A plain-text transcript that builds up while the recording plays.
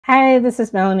Hi, this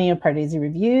is Melanie of Pardesi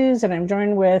Reviews, and I'm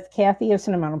joined with Kathy of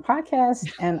Cinemonal Podcast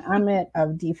and Amit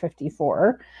of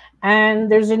D54.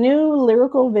 And there's a new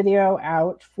lyrical video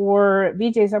out for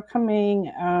Vijay's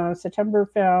upcoming September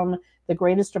film, The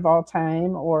Greatest of All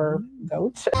Time, or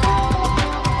GOAT.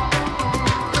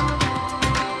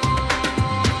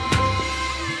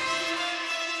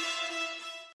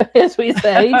 As we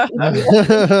say,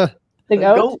 the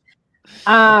GOAT.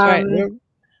 Right.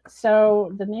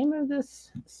 So the name of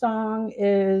this song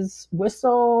is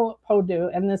Whistle Podu,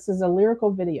 and this is a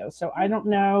lyrical video. So I don't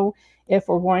know if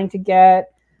we're going to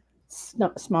get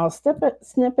small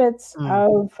snippets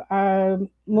of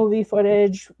movie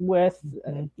footage with,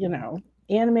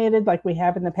 animated like we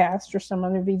have in the past or some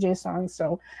other VJ songs.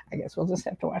 So I guess we'll just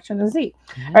have to watch it and see.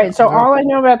 All right. So all I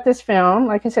know about this film,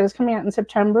 like I said, is coming out in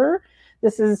September.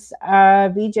 This is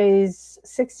Vijay's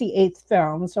 68th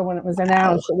film. So when it was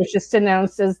announced, it was just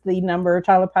announced as the number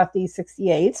Telepathy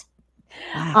 68.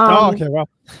 Okay, well,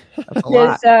 that's a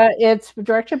lot. It's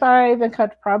directed by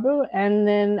Venkat Prabhu, and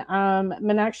then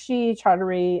Meenakshi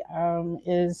Chaudhary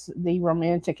is the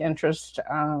romantic interest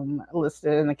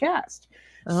listed in the cast.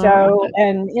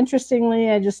 And interestingly,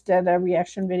 I just did a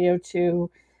reaction video to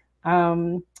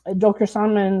Dulquer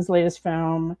Salman's latest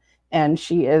film, and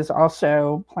she is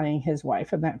also playing his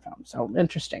wife in that film. So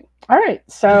interesting. All right.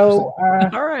 So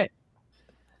all right.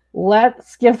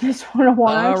 Let's give this one a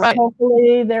watch. All right.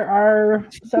 Hopefully there are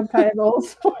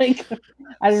subtitles. I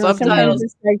don't know. Sometimes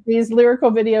it's like these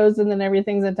lyrical videos and then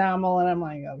everything's in Tamil, and I'm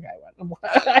like, okay.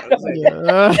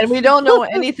 And we don't know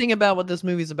anything about what this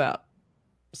movie's about.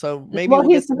 So maybe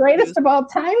he's the greatest of all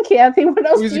time, Kathy. What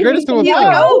else? He's the greatest of all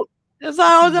time. That's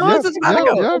all I know. It's about to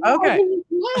go. Okay.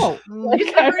 He's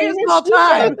the greatest of all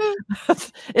time.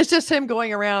 It's just him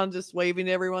going around just waving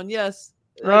to everyone. Yes.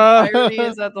 Irony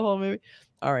is that the whole movie.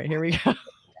 All right, here we go.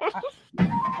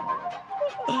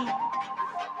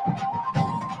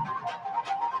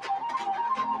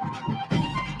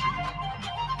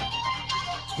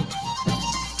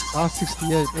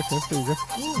 68. Okay, there you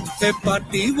go.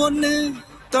 Party one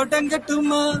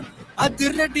todangatuma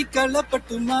adiradi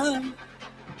kalapatuma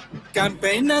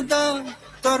campaign ada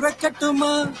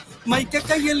torakatuma maika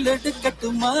kayil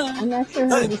edukatuma. I'm not sure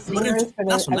who the singer is, but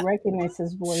I recognize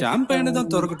his voice. Champagne da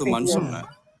thorakatuma sonna.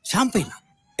 Champagne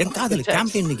en kaadal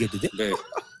campaign ni kettude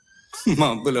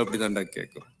mambul appadi danda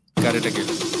kekkum correct ah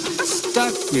kettu.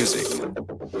 Start music.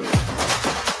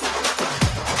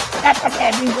 That's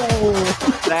okay,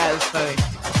 that is funny.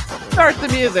 Start the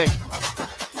music.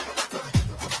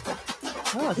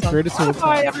 Greatest of all time.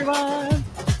 Bye, everyone.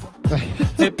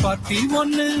 Party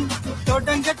one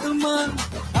todangatuma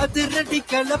adiradi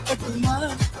kalapatuma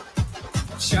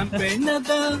champagne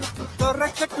ada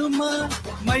thorakatuma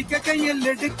maika kayil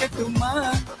edukatuma.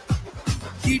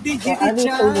 Hidi cha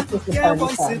ya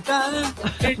voice da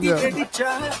ready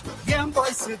cha ya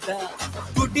voice da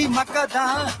gudi makada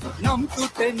nam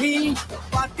tuteni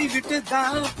party vitda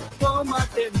po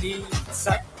mateni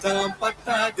sattam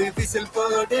pattadu whistle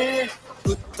pode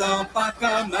kuttam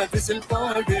pakama whistle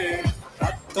pode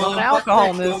alcohol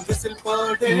in this. Whistle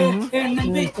pode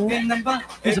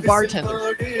He's a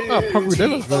bartender. Probably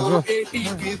did as well.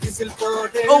 Whistle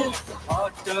pode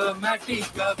automatic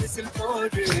whistle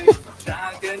pode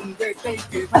dragon take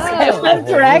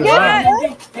Dragon?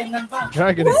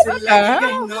 Dragon.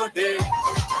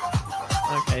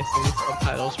 Okay, so these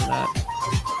subtitles for that.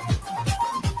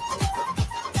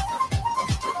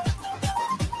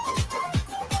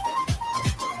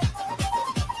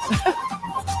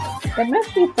 It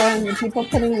must be fun when people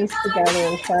putting these together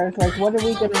as far as like, what are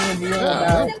we going to reveal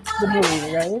about the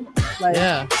movie, right? Like,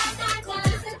 yeah.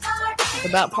 It's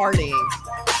about partying.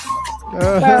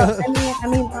 Well, I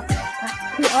mean,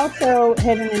 he also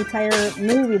had an entire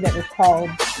movie that was called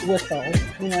Whistle,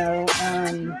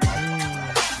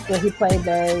 where he played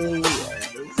a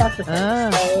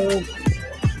saxophone.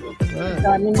 So,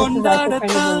 I mean, this is also kind of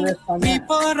a riff on that.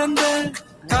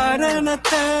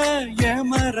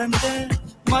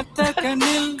 A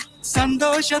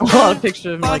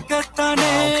picture of him like, So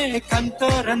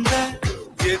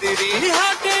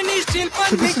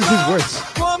this is his voice.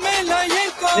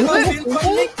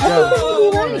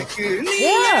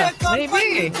 yeah,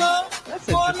 maybe. That's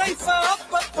interesting.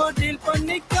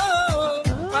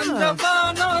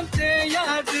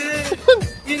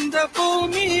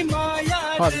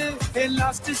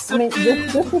 I mean,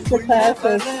 this is the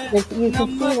classic. If you can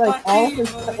see like all of his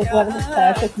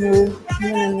classic moves,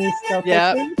 even in these still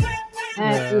pictures,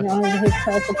 and his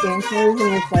classic dance moves,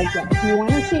 and it's like, if you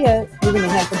want to see it, you're gonna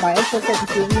have to buy a ticket and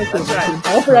see it in the theater,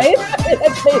 people, right?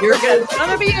 It's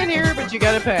gonna be in here, but you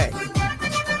gotta pay.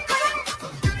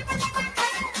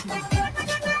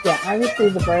 Yeah, obviously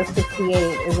the bar 68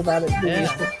 is about it being a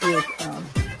 68 song.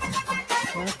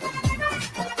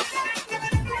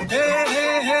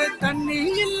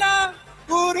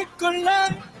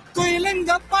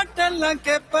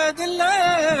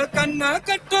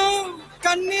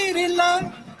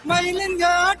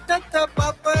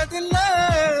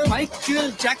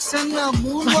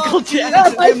 Michael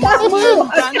Jackson.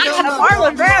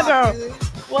 Marlon Brando.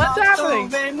 What's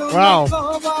happening? Wow.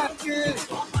 That's good.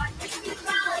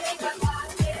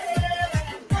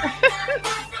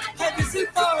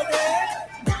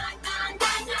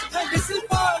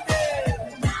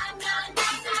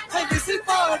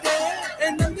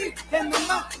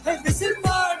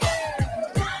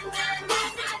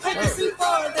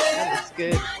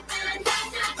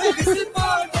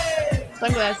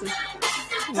 Sunglasses.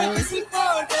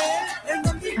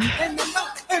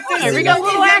 Here we got a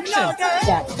little action.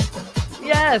 Yeah.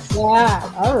 Yes.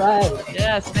 Yeah. All right.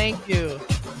 Yes. Thank you.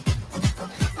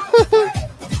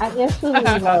 I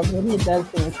absolutely love when he does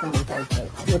the instruments like this.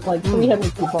 With like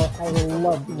 300 people, I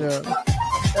love it. Yeah.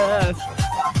 Yes.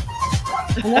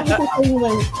 And that was the thing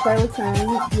when Charlie Chan,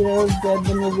 did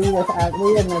the movie with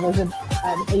Otley, and there was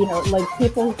like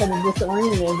people kind of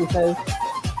disoriented because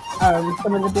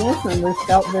some of the dance numbers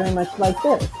felt very much like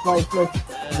this, like with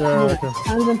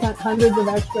tons and hundreds of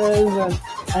extras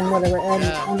and whatever. And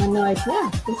I'm like, yeah,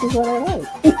 this is what I like.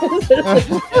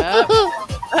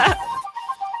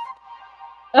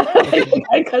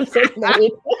 I got so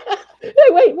late.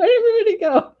 Wait, where did everybody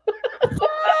go?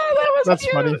 That's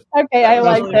funny. Okay, I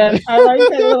like that. I like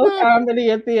that little comedy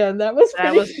at the end. That was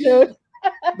pretty cute.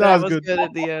 That was good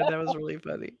at the end. That was really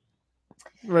funny.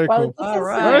 Very cool. All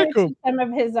right. Very cool. Some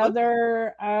of his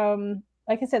other,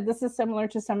 like I said, this is similar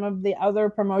to some of the other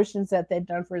promotions that they've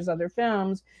done for his other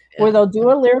films, where they'll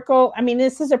do a lyrical. I mean,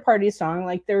 this is a party song.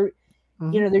 Like they're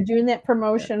doing that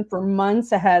promotion for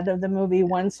months ahead of the movie,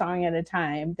 one song at a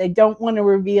time. They don't want to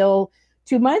reveal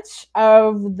too much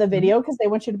of the video because they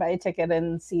want you to buy a ticket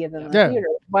and see it in the theater.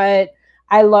 But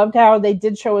I loved how they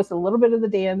did show us a little bit of the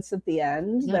dance at the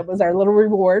end. That was our little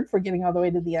reward for getting all the way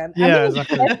to the end. Yeah,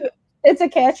 exactly. It's a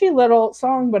catchy little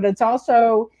song, but it's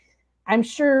also, I'm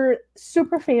sure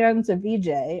super fans of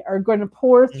Vijay are going to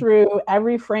pour through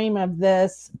every frame of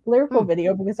this lyrical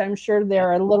video because I'm sure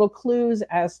there are little clues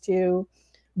as to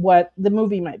what the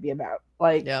movie might be about.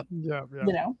 Like, so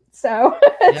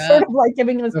it's sort of like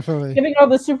giving all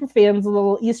the super fans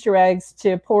little Easter eggs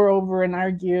to pour over and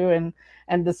argue and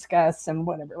discuss and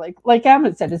whatever. Like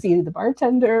Amit said, is he the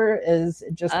bartender? Is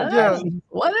it just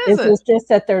what is it? Is this just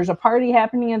that there's a party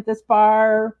happening at this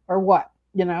bar or what?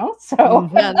 So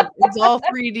it's all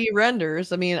 3D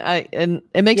renders. I mean, and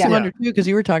it makes me wonder too, because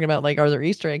you were talking about like, are there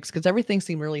Easter eggs? Because everything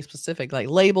seemed really specific, like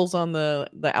labels on the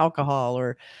alcohol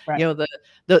or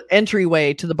the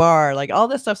entryway to the bar, like all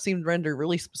this stuff seemed rendered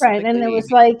really specific. Right, and there was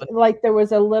like there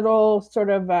was a little sort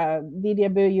of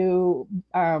VW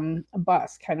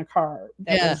bus kind of car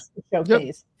that was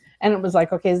showcased. And it was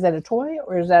like, okay, is that a toy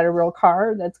or is that a real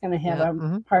car that's going to have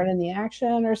a part in the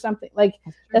action or something? Like,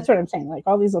 that's what I'm saying. Like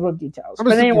all these little details.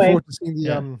 But anyway,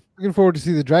 looking forward to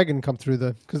see the dragon come through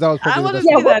though, because that was probably I want to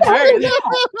see that dragon.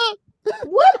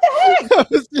 What the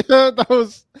heck? that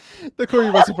was the Corey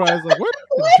was surprised. Like, what?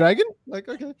 The dragon? Like,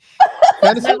 okay.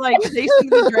 Is it like tasting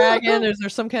the dragon? Is there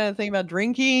some kind of thing about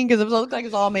drinking? Because it looked like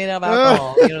it's all made out of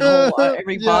alcohol.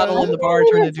 Every bottle in the bar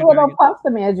turned into a dragon. Puff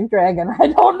the magic dragon. I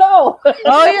don't know.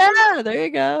 Oh yeah, there you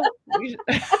go.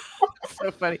 So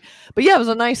funny. But yeah, it was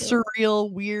a nice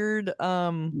surreal, weird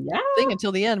thing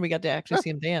until the end. We got to actually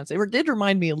see him dance. It did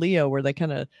remind me of Leo, where they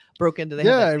kind of broke into the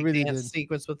dance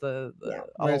sequence with the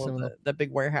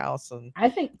big warehouse. And I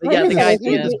think the guy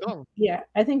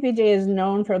I think Vijay is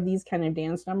known for these kind of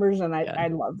dance numbers, and I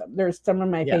love them. There's some of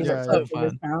my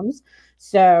favorite films.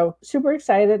 So super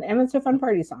excited, and it's a fun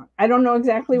party song. I don't know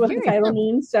exactly what the title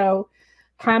means, so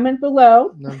comment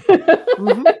below.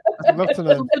 I'd love to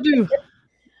know.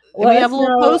 We have a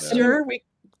little poster we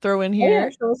throw in here.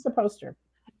 Show us the poster.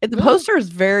 The poster is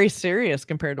very serious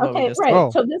compared to what we just right.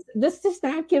 did. So this does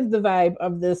not give the vibe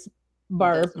of this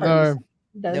bar party.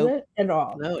 Does it at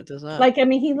all? No, it does not. Like, I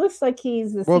mean, he looks like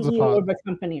he's the CEO of a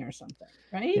company or something,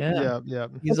 right? Yeah.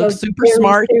 He's super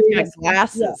smart. He's got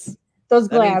glasses. Yeah. Those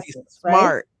glasses,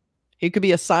 smart. He could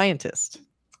be a scientist.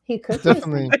 He could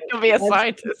definitely be a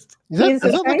scientist. He's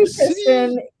a scientist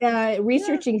in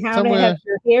researching how to have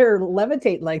your hair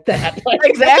levitate like that.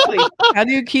 Exactly. How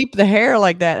do you keep the hair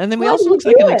like that? And then we also looks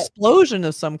like an explosion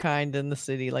of some kind in the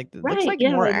city. Like looks like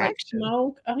more action.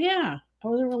 Smoke. Oh yeah. I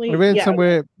wasn't really. We went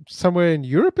somewhere in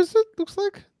Europe. Is it looks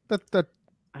like that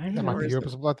That might be Europe or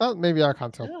something like that. Maybe I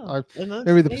can't tell. Yeah.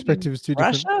 Maybe the perspective is too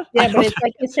different. Yeah, but it's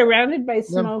like you're surrounded by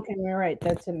smoke, and you're right.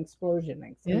 That's an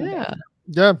explosion. Yeah.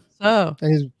 Yeah. So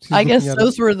he's I guess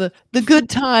those were the good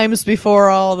times before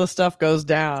all the stuff goes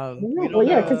down. Well,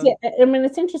 yeah, because I mean,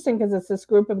 it's interesting because it's this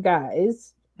group of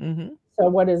guys. Mm-hmm. So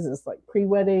what is this, like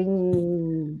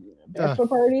pre-wedding bachelor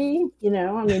party? You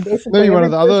know, I mean, basically maybe one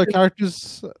of the other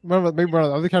characters. Maybe one of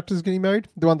the other characters getting married.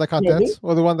 The one that can't dance,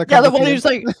 or the one that the one who's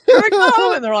like,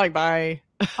 and they're like, bye.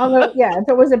 Although, yeah, if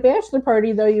it was a bachelor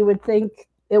party, though, you would think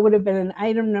it would have been an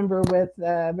item number with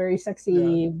very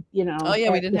sexy, you know. Oh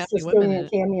yeah, we didn't have any women doing a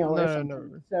cameo or something.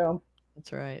 No. So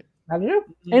that's right. I don't know.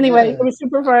 Anyway, it was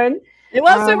super fun. It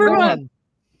was super fun.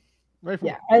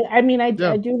 Yeah, I mean, I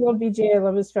do love Vijay. I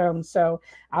love his films, so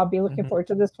I'll be looking forward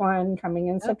to this one coming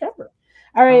in September.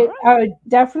 All right,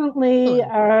 definitely.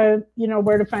 You know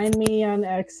where to find me on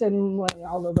X and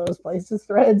all of those places,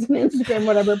 Threads and Instagram,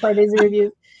 whatever, Pardesi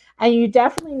Reviews. And you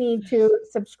definitely need to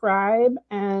subscribe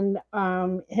and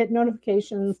hit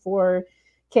notifications for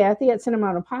Kathy at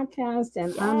Cinemano Podcast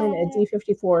and Amit at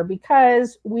D54,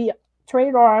 because we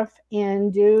trade off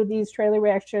and do these trailer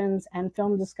reactions and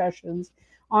film discussions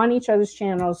on each other's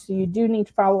channels. So you do need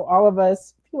to follow all of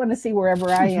us if you want to see wherever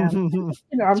I am. You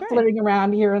know, I'm flitting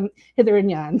around here and hither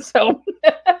and yon. So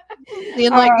and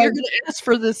like you're gonna ask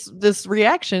for this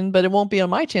reaction, but it won't be on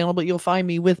my channel, but you'll find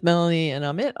me with Melanie and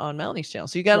Amit on Melanie's channel.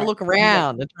 So you got to look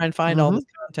around and try and find all this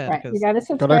content. You got to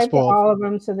subscribe to all of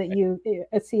them so that you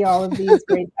see all of these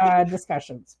great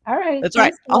discussions. All right. That's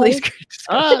right. All these great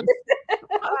discussions.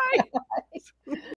 Bye.